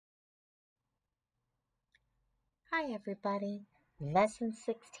Hi, everybody. Lesson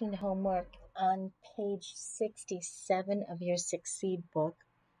 16 homework on page 67 of your Succeed book.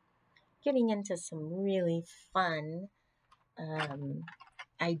 Getting into some really fun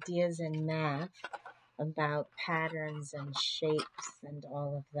ideas in math about patterns and shapes and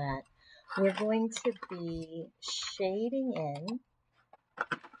all of that. We're going to be shading in,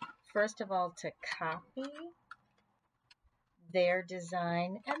 first of all, to copy their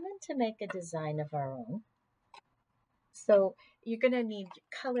design and then to make a design of our own. So you're going to need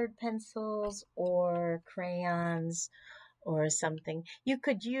colored pencils or crayons or something. You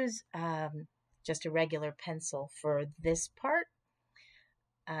could use just a regular pencil for this part,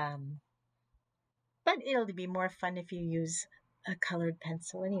 um, but it'll be more fun if you use a colored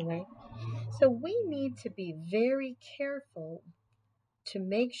pencil anyway. So we need to be very careful to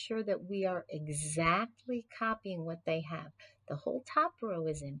make sure that we are exactly copying what they have. The whole top row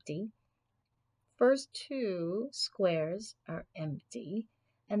is empty. First two squares are empty.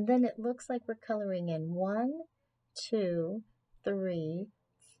 And then it looks like we're coloring in 1, 2, 3,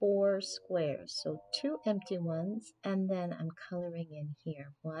 4 squares. So two empty ones, and then I'm coloring in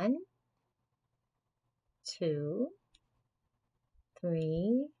here. 1, 2,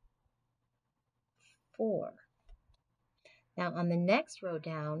 3, 4. Now on the next row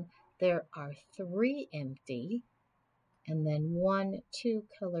down, there are 3 empty, and then 1, 2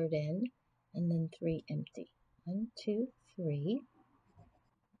 colored in, and then 3 empty. 1, 2, 3.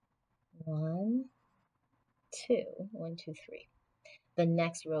 1, 2. 1, 2, 3. The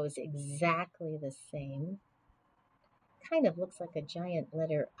next row is exactly the same. Kind of looks like a giant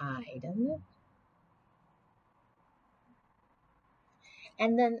letter I, doesn't it?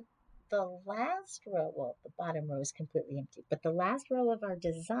 And then the last row, well, the bottom row is completely empty, but the last row of our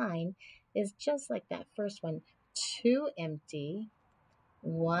design is just like that first one. 2 empty,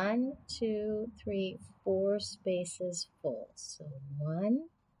 1, 2, 3, 4 spaces full. So 1,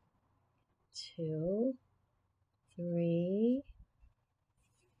 2, 3,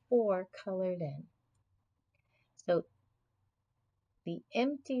 4 colored in. So the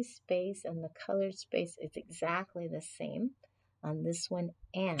empty space and the colored space is exactly the same on this one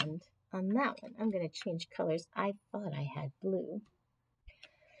and on that one. I'm going to change colors. I thought I had blue.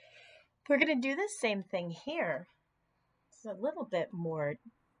 We're going to do the same thing here. It's a little bit more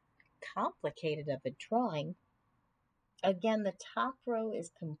complicated of a drawing. Again, the top row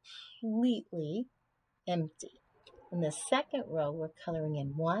is completely empty. In the second row, we're coloring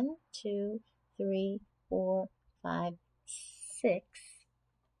in 1, 2, 3, 4, 5, 6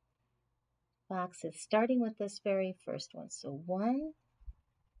 boxes, starting with this very first one. So 1,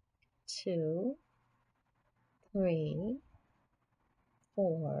 2, 3,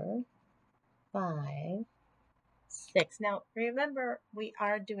 4, 5, 6. Now, remember, we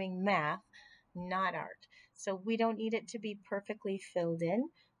are doing math, not art. So we don't need it to be perfectly filled in.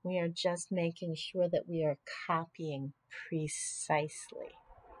 We are just making sure that we are copying precisely.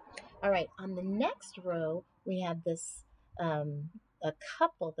 All right, on the next row, we have this a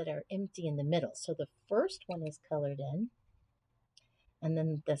couple that are empty in the middle. So the first one is colored in, and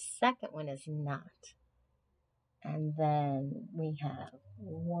then the second one is not. And then we have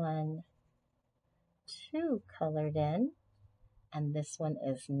 1, 2 colored in, and this one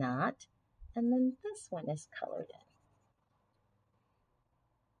is not. And then this one is colored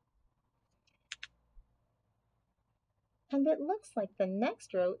in. And it looks like the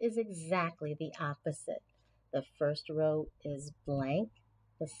next row is exactly the opposite. The first row is blank.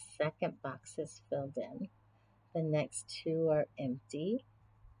 The second box is filled in. The next two are empty.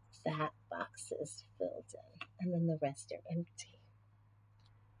 That box is filled in. And then the rest are empty.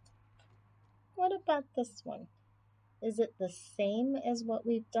 What about this one? Is it the same as what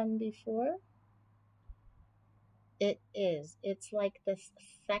we've done before? It is. It's like this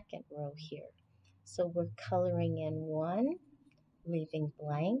second row here. So we're coloring in 1, leaving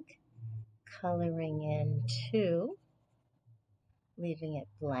blank, coloring in 2, leaving it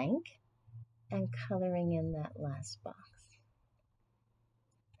blank, and coloring in that last box.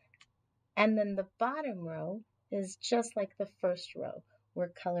 And then the bottom row is just like the first row.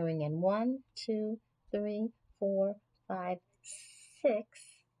 We're coloring in 1, 2, 3, 4, 5, 6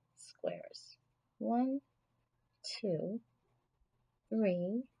 squares. 1, 2,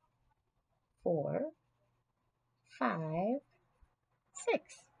 3, 4, 5,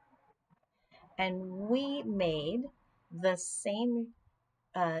 6. And we made the same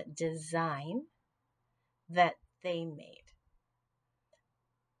design that they made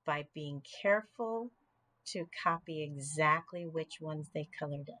by being careful to copy exactly which ones they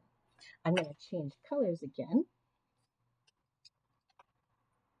colored in. I'm going to change colors again.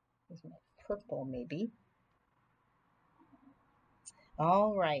 Here's my purple maybe.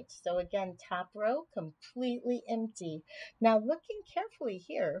 All right, so again, top row completely empty. Now looking carefully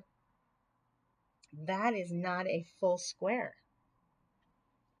here, that is not a full square.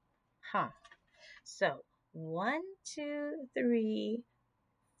 Huh. So 1, 2, 3,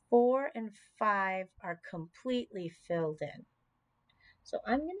 4, and 5 are completely filled in. So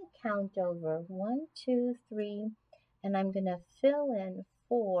I'm going to count over 1, 2, 3, and I'm going to fill in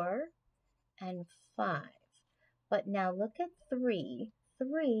 4 and 5. But now look at 3.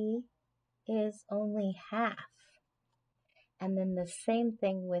 3 is only half. And then the same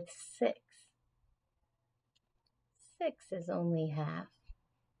thing with 6. 6 is only half.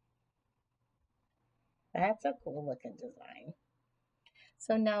 That's a cool looking design.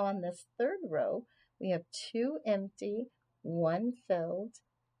 So now on this third row, we have 2 empty, 1 filled,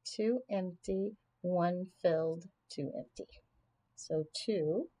 2 empty, 1 filled, 2 empty. So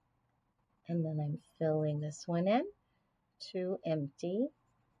 2, and then I'm filling this one in, 2 empty,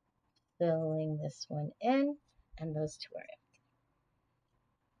 filling this one in, and those 2 are empty.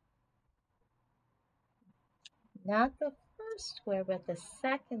 Not the first square, but the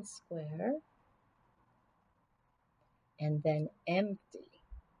second square, and then empty,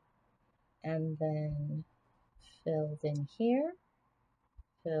 and then filled in here,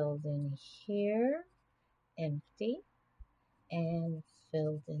 empty, and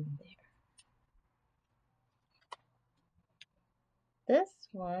filled in there. This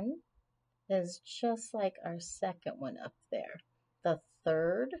one is just like our second one up there. The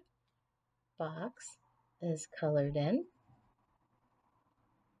third box is colored in.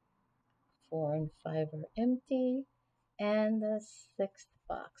 4 and 5 are empty, and the 6th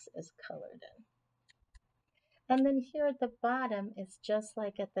box is colored in. And then here at the bottom, it's just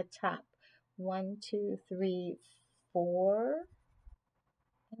like at the top. 1, 2, 3, 4,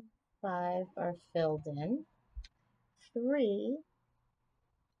 and 5 are filled in. 3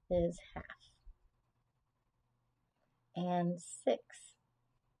 is half. And 6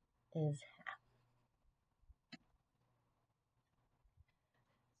 is half.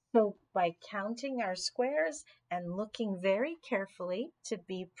 So by counting our squares and looking very carefully to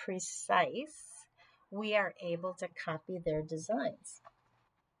be precise, we are able to copy their designs.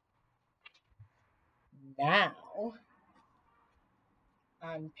 Now,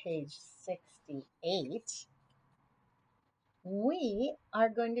 on page 68, we are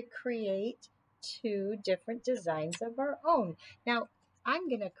going to create 2 different designs of our own. Now, I'm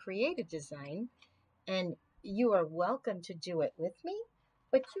going to create a design, and you are welcome to do it with me,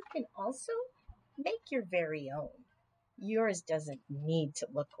 but you can also make your very own. Yours doesn't need to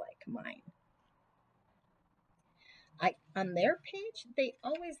look like mine. On their page, they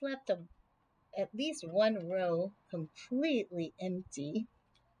always left at least one row completely empty.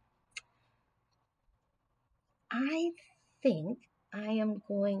 I think I am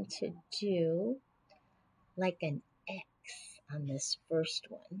going to do like an X on this first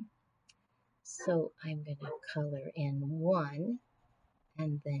one. So I'm going to color in 1,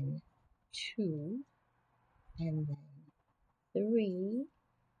 and then 2, and then 3,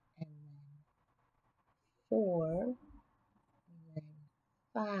 and then 4, and then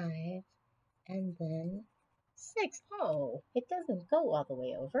 5, and then 6. Oh, it doesn't go all the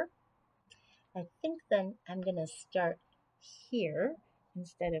way over. I think then I'm going to start here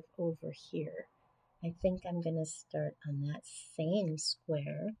instead of over here. I think I'm going to start on that same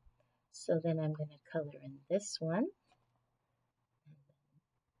square. So then I'm going to color in this one,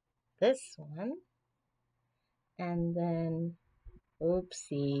 this one, and then,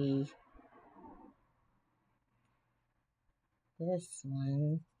 oopsie, this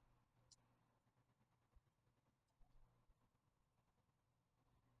one.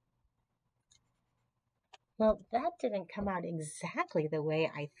 Well, that didn't come out exactly the way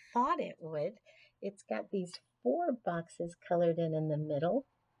I thought it would. It's got these 4 boxes colored in the middle.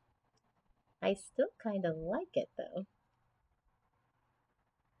 I still kind of like it though.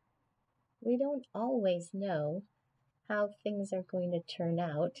 We don't always know how things are going to turn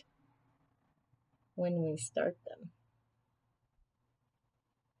out when we start them.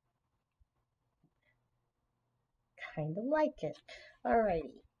 Kind of like it.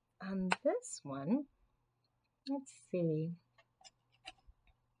 Alrighty, on this one, let's see.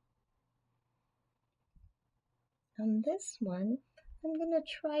 On this one, I'm going to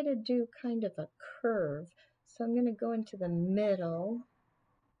try to do kind of a curve. So I'm going to go into the middle.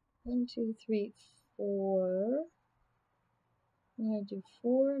 1, 2, 3, 4. I'm going to do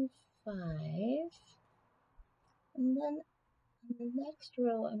 4 and 5. And then on the next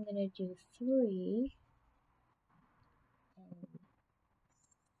row, I'm going to do 3 and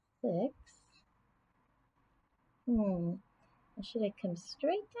 6. Or should I come straight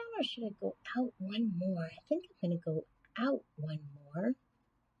down or should I go out one more? I think I'm going to go out one more.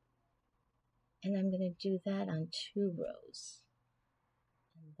 And I'm going to do that on 2 rows.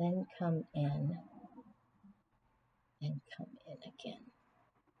 And then come in and come in again.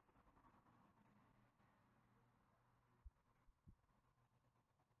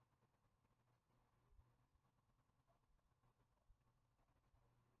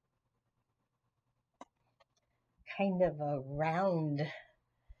 Kind of a round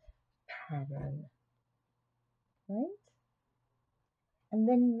pattern, right? And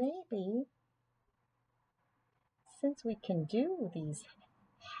then maybe, since we can do these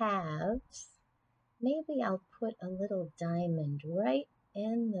halves, maybe I'll put a little diamond right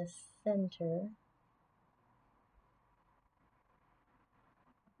in the center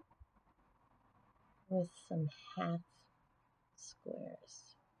with some half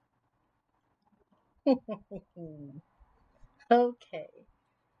squares. Okay.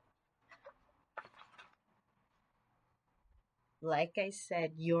 Like I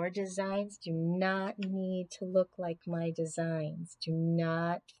said, your designs do not need to look like my designs. Do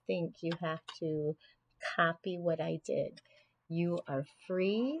not think you have to copy what I did. You are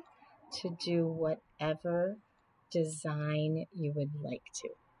free to do whatever design you would like to.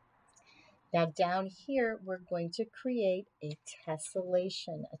 Now down here, we're going to create a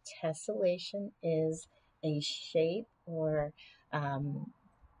tessellation. A tessellation is a shape or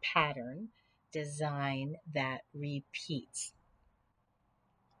pattern design that repeats.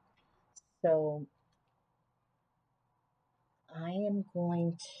 So I am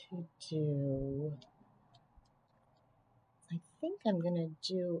going to do, I think I'm going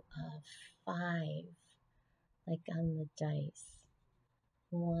to do a 5, like on the dice.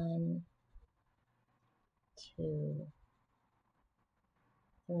 1, 2,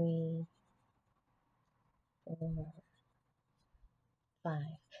 3, 4, 5.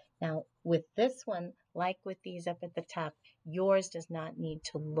 Now, with this one, like with these up at the top, yours does not need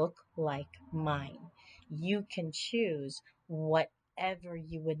to look like mine. You can choose whatever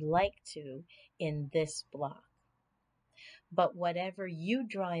you would like to in this block. But whatever you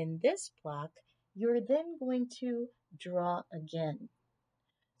draw in this block, you're then going to draw again.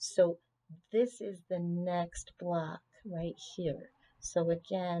 So this is the next block right here. So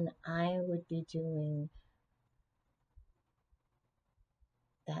again, I would be doing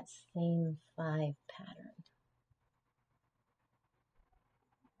that same 5 pattern.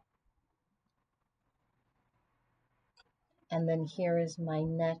 And then here is my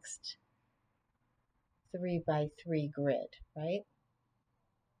next 3 by 3 grid, right?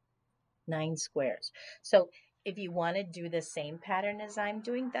 9 squares. So if you want to do the same pattern as I'm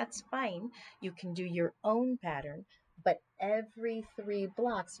doing, that's fine. You can do your own pattern, but every 3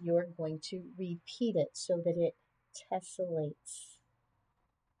 blocks, you're going to repeat it so that it tessellates.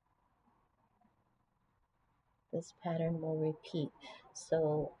 This pattern will repeat.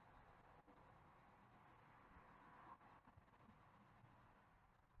 So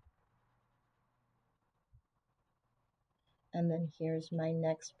and then here's my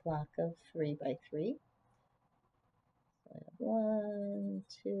next block of 3 by 3. 1,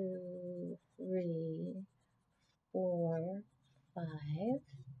 2, 3, 4, 5,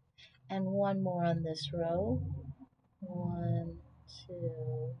 and one more on this row. 1,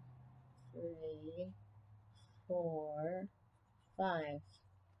 2, 3, 4, 5.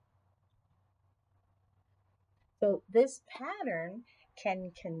 So this pattern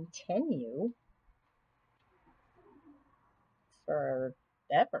can continue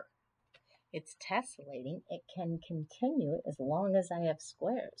forever. It's tessellating. It can continue as long as I have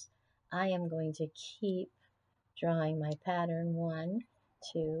squares. I am going to keep drawing my pattern. 1,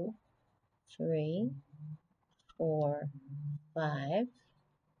 2, 3, 4, 5.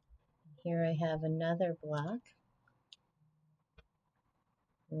 Here I have another block.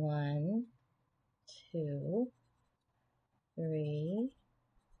 1, 2, 3,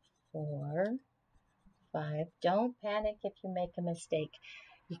 4, 5. Don't panic if you make a mistake.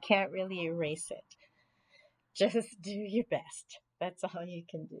 You can't really erase it. Just do your best. That's all you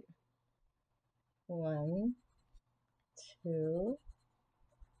can do. 1, 2,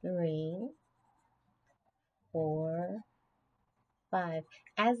 3, 4, 5.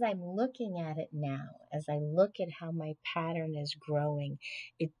 As I'm looking at it now, as I look at how my pattern is growing,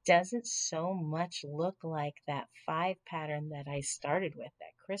 it doesn't so much look like that 5 pattern that I started with,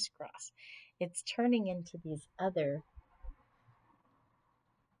 that crisscross. It's turning into these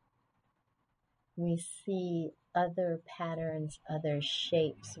we see other patterns, other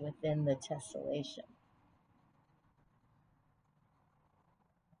shapes within the tessellation.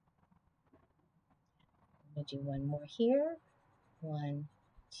 I'm going to do one more here. 1,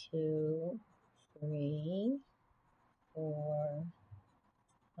 2, 3, 4,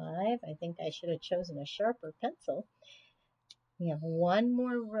 5. I think I should have chosen a sharper pencil. We have one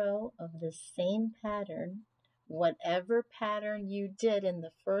more row of the same pattern. Whatever pattern you did in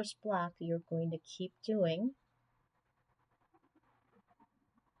the first block, you're going to keep doing.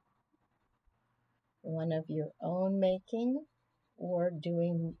 One of your own making or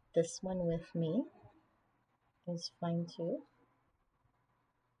doing this one with me is fine too.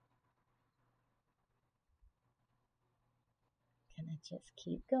 Gonna just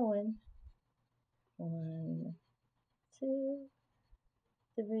keep going. 1, 2,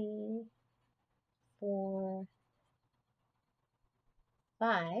 3, 4,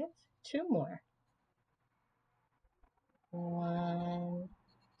 5. 2 more. 1,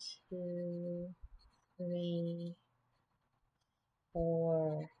 2, 3,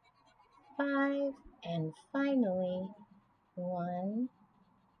 4, 5, and finally 1,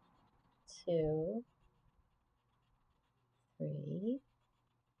 2, 3,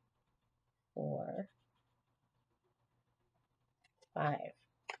 4, 5.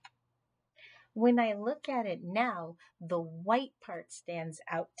 When I look at it now, the white part stands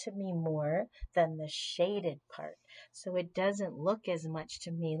out to me more than the shaded part. So it doesn't look as much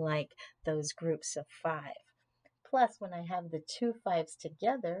to me like those groups of 5. Plus, when I have the 2 5s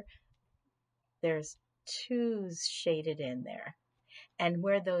together, there's 2s shaded in there. And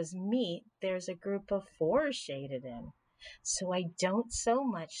where those meet, there's a group of 4 shaded in. So I don't so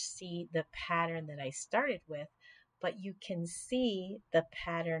much see the pattern that I started with, but you can see the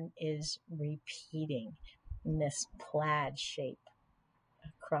pattern is repeating in this plaid shape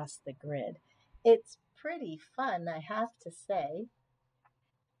across the grid. It's pretty fun, I have to say.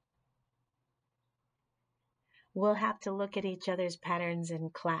 We'll have to look at each other's patterns in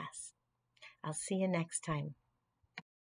class. I'll see you next time.